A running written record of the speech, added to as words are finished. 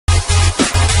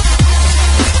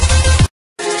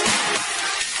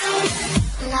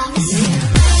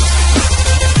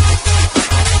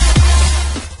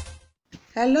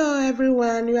Hello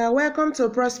everyone, you are welcome to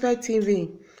Prospect TV.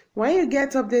 When you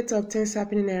get updates of things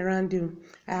happening around you,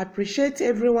 I appreciate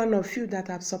every one of you that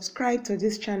have subscribed to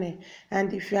this channel,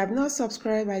 and if you have not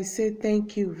subscribed, I say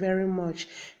thank you very much,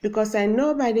 because I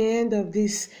know by the end of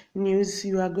this news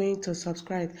you are going to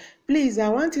subscribe. Please, I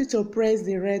want you to press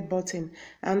the red button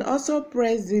and also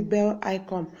press the bell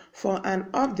icon for an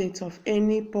update of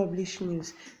any published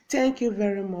news. Thank you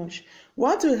very much.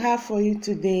 What we have for you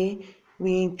today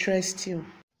will interest you.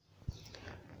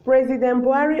 President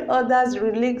Buhari orders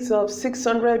release of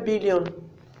 600 billion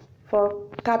for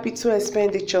capital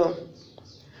expenditure.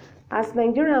 As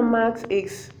Nigeria marks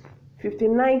its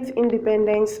 59th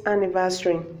independence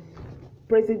anniversary,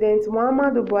 President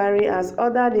Muhammadu Buhari has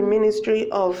ordered the Ministry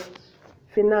of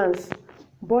Finance,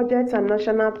 Budget and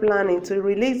National Planning to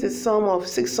release the sum of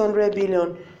 600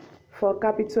 billion for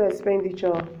capital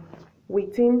expenditure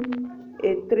within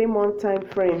a 3-month time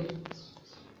frame.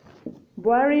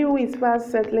 Buhari, who is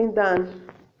fast settling down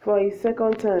for his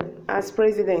second term as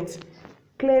president,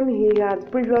 claimed he had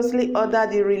previously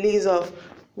ordered the release of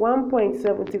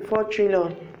 1.74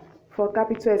 trillion for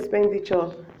capital expenditure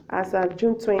as of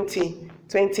June 20,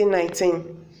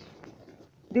 2019.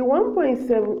 The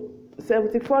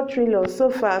 1.74 trillion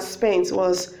so far spent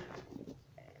was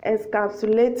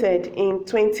encapsulated in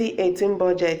 2018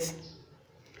 budget.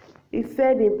 He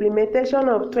said the implementation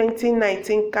of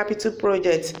 2019 capital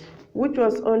projects, which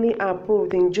was only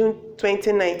approved in June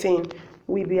 2019,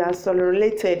 will be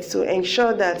accelerated to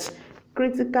ensure that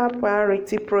critical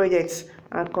priority projects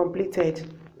are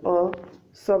completed or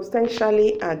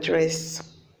substantially addressed.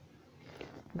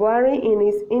 Buhari, in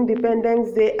his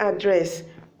Independence Day address,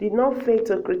 did not fail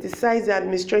to criticize the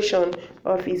administration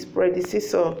of his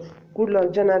predecessor,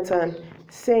 Goodluck Jonathan,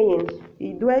 saying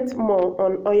he dwelt more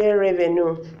on oil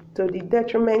revenue to the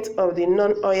detriment of the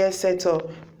non-oil sector,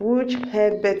 which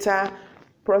had better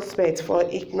prospects for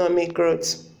economic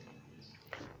growth.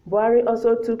 Buhari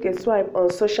also took a swipe on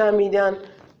social media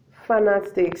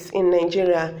fanatics in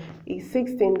Nigeria,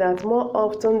 insisting that more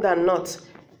often than not,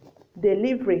 they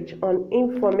leverage on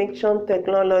information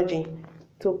technology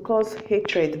to cause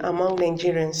hatred among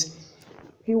Nigerians.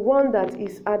 He warned that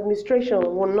his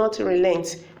administration will not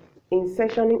relent in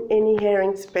sanctioning any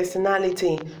errant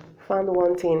personality found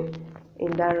wanting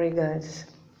in that regard.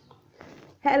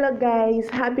 Hello guys,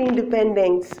 happy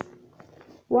independence.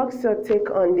 What's your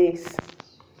take on this?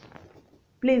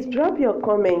 Please drop your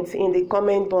comments in the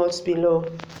comment box below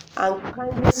and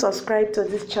kindly subscribe to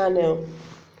this channel.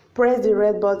 Press the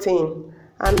red button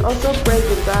and also press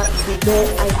the bell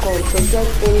icon to get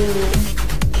any new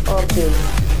updates.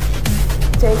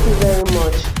 Thank you very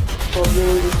much for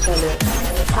viewing this channel.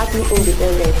 Happy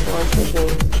independence once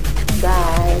again.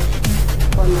 Bye.